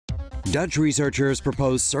Dutch researchers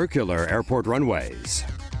propose circular airport runways.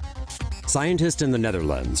 Scientists in the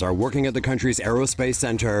Netherlands are working at the country's aerospace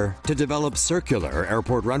center to develop circular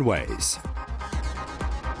airport runways.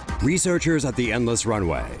 Researchers at the Endless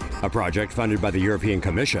Runway, a project funded by the European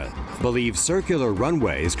Commission, believe circular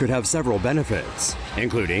runways could have several benefits,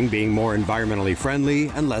 including being more environmentally friendly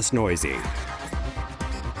and less noisy.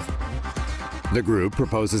 The group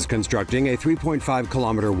proposes constructing a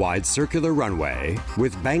 3.5-kilometer wide circular runway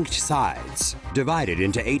with banked sides, divided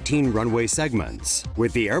into 18 runway segments,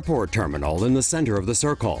 with the airport terminal in the center of the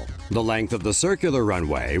circle. The length of the circular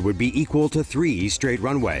runway would be equal to 3 straight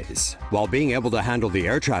runways, while being able to handle the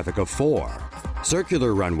air traffic of 4.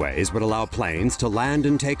 Circular runways would allow planes to land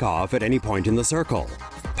and take off at any point in the circle.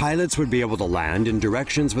 Pilots would be able to land in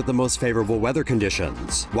directions with the most favorable weather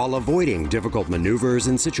conditions, while avoiding difficult maneuvers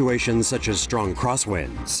in situations such as strong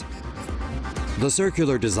crosswinds. The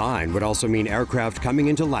circular design would also mean aircraft coming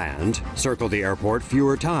into land circle the airport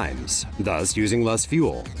fewer times, thus using less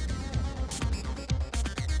fuel.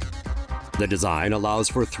 The design allows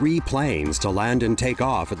for 3 planes to land and take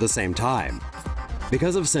off at the same time.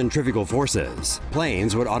 Because of centrifugal forces,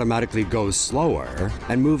 planes would automatically go slower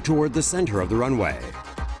and move toward the center of the runway.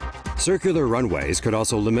 Circular runways could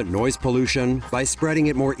also limit noise pollution by spreading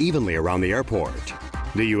it more evenly around the airport.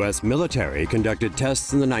 The U.S. military conducted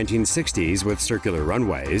tests in the 1960s with circular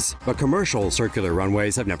runways, but commercial circular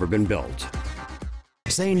runways have never been built.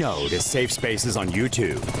 Say no to safe spaces on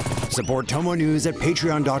YouTube. Support TomoNews at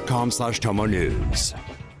patreon.com/TomoNews.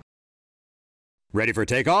 Ready for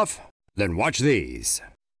takeoff? Then watch these.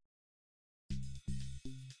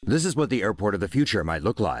 This is what the airport of the future might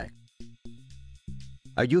look like.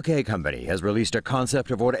 A UK company has released a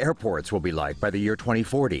concept of what airports will be like by the year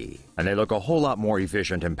 2040, and they look a whole lot more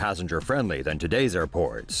efficient and passenger-friendly than today's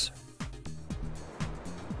airports.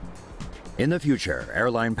 In the future,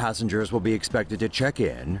 airline passengers will be expected to check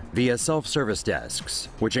in via self-service desks,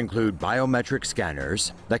 which include biometric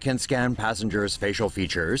scanners that can scan passengers' facial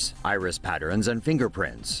features, iris patterns, and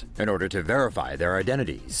fingerprints in order to verify their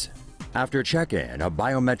identities. After check-in, a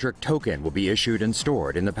biometric token will be issued and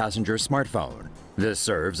stored in the passenger's smartphone. This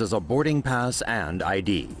serves as a boarding pass and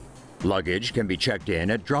ID. Luggage can be checked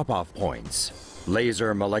in at drop-off points.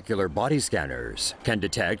 Laser molecular body scanners can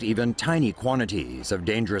detect even tiny quantities of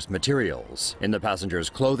dangerous materials in the passenger's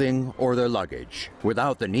clothing or their luggage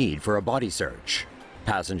without the need for a body search.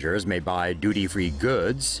 Passengers may buy duty-free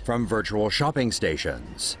goods from virtual shopping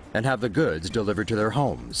stations and have the goods delivered to their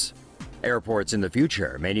homes. Airports in the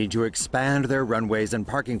future may need to expand their runways and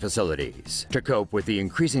parking facilities to cope with the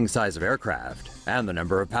increasing size of aircraft and the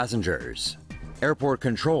number of passengers. Airport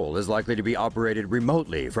control is likely to be operated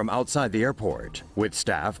remotely from outside the airport, with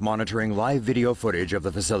staff monitoring live video footage of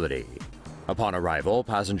the facility. Upon arrival,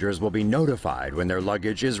 passengers will be notified when their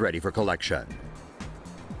luggage is ready for collection.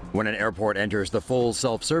 When an airport enters the full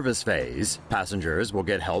self-service phase, passengers will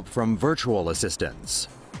get help from virtual assistants.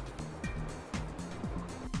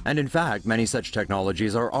 And in fact, many such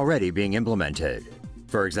technologies are already being implemented.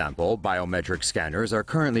 For example, biometric scanners are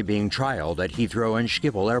currently being trialed at Heathrow and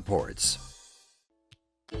Schiphol airports.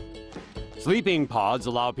 Sleeping pods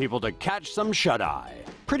allow people to catch some shut-eye,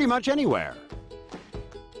 pretty much anywhere.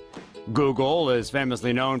 Google is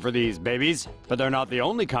famously known for these babies, but they're not the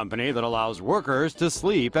only company that allows workers to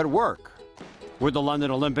sleep at work. With the London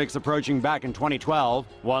Olympics approaching back in 2012,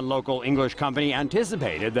 one local English company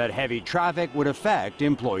anticipated that heavy traffic would affect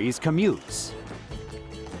employees' commutes.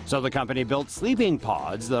 So the company built sleeping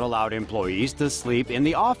pods that allowed employees to sleep in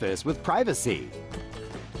the office with privacy.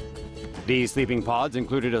 These sleeping pods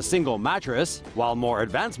included a single mattress, while more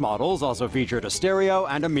advanced models also featured a stereo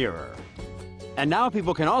and a mirror. And now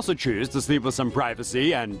people can also choose to sleep with some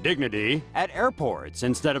privacy and dignity at airports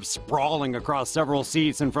instead of sprawling across several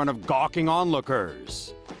seats in front of gawking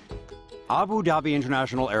onlookers. Abu Dhabi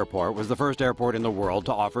International Airport was the first airport in the world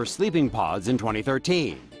to offer sleeping pods in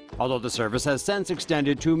 2013, although the service has since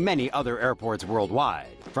extended to many other airports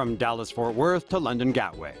worldwide, from Dallas-Fort Worth to London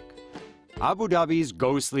Gatwick. Abu Dhabi's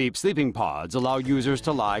Go Sleep sleeping pods allow users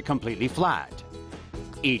to lie completely flat.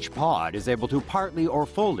 Each pod is able to partly or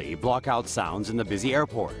fully block out sounds in the busy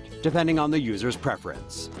airport, depending on the user's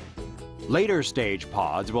preference. Later stage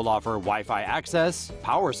pods will offer Wi-Fi access,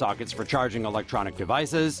 power sockets for charging electronic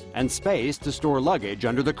devices, and space to store luggage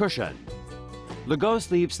under the cushion. The Go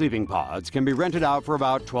Sleep sleeping pods can be rented out for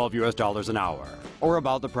about $12 an hour, or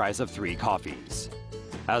about the price of 3 coffees.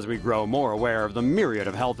 As we grow more aware of the myriad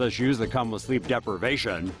of health issues that come with sleep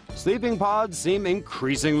deprivation, sleeping pods seem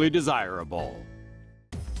increasingly desirable.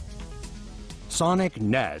 Sonic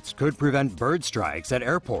nets could prevent bird strikes at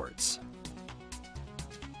airports.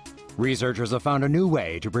 Researchers have found a new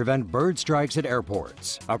way to prevent bird strikes at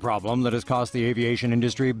airports, a problem that has cost the aviation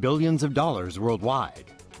industry billions of dollars worldwide.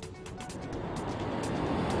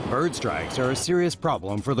 Bird strikes are a serious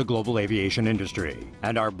problem for the global aviation industry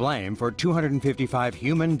and are blamed for 255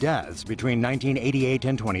 human deaths between 1988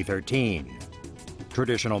 and 2013.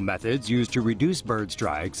 Traditional methods used to reduce bird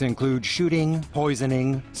strikes include shooting,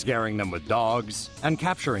 poisoning, scaring them with dogs, and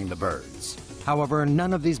capturing the birds. However,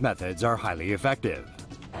 none of these methods are highly effective.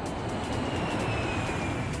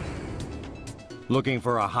 Looking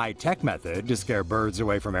for a high-tech method to scare birds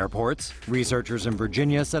away from airports, researchers in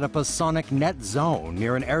Virginia set up a sonic net zone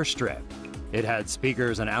near an airstrip. It had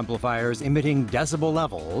speakers and amplifiers emitting decibel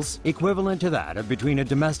levels equivalent to that of between a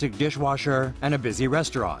domestic dishwasher and a busy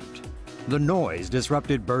restaurant. The noise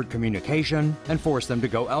disrupted bird communication and forced them to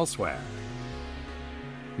go elsewhere.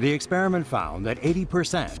 The experiment found that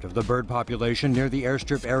 80% of the bird population near the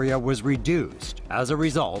airstrip area was reduced as a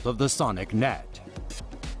result of the sonic net.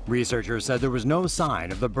 Researchers said there was no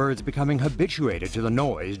sign of the birds becoming habituated to the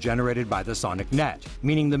noise generated by the sonic net,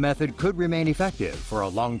 meaning the method could remain effective for a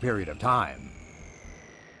long period of time.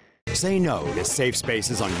 Say no to safe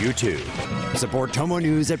spaces on YouTube. Support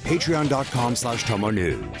TomoNews at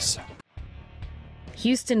patreon.com/TomoNews.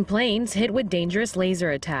 Houston planes hit with dangerous laser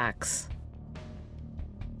attacks.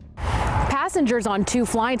 Passengers on 2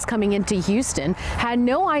 flights coming into Houston had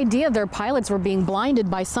no idea their pilots were being blinded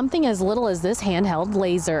by something as little as this handheld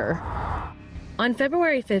laser. On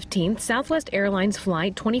February 15th, Southwest Airlines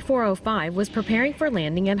Flight 2405 was preparing for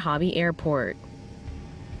landing at Hobby Airport.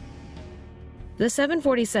 The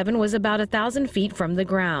 747 was about 1,000 feet from the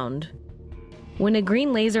ground when a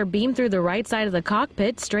green laser beamed through the right side of the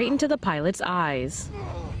cockpit straight into the pilot's eyes.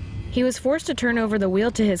 He was forced to turn over the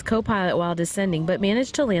wheel to his co-pilot while descending, but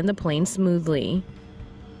managed to land the plane smoothly.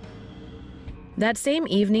 That same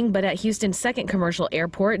evening, but at Houston's second commercial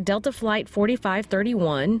airport, Delta Flight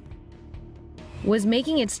 4531 was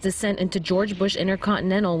making its descent into George Bush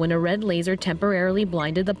Intercontinental when a red laser temporarily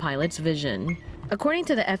blinded the pilot's vision. According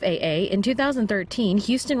to the FAA, in 2013,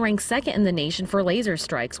 Houston ranked second in the nation for laser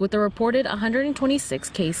strikes with a reported 126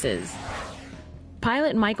 cases.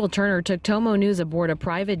 Pilot Michael Turner took TomoNews aboard a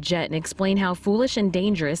private jet and explained how foolish and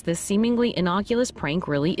dangerous this seemingly innocuous prank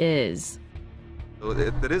really is.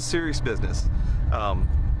 It is serious business.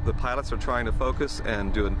 The pilots are trying to focus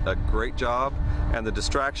and do a great job, and the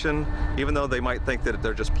distraction, even though they might think that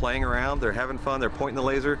they're just playing around, they're having fun, they're pointing the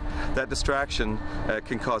laser, that distraction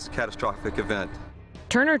can cause a catastrophic event.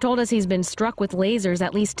 Turner told us he's been struck with lasers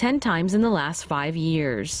at least 10 times in the last 5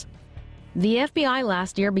 years. The FBI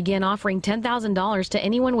last year began offering $10,000 to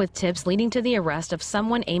anyone with tips leading to the arrest of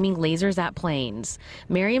someone aiming lasers at planes.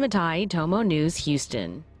 Mary Matai, TomoNews,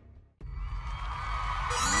 Houston.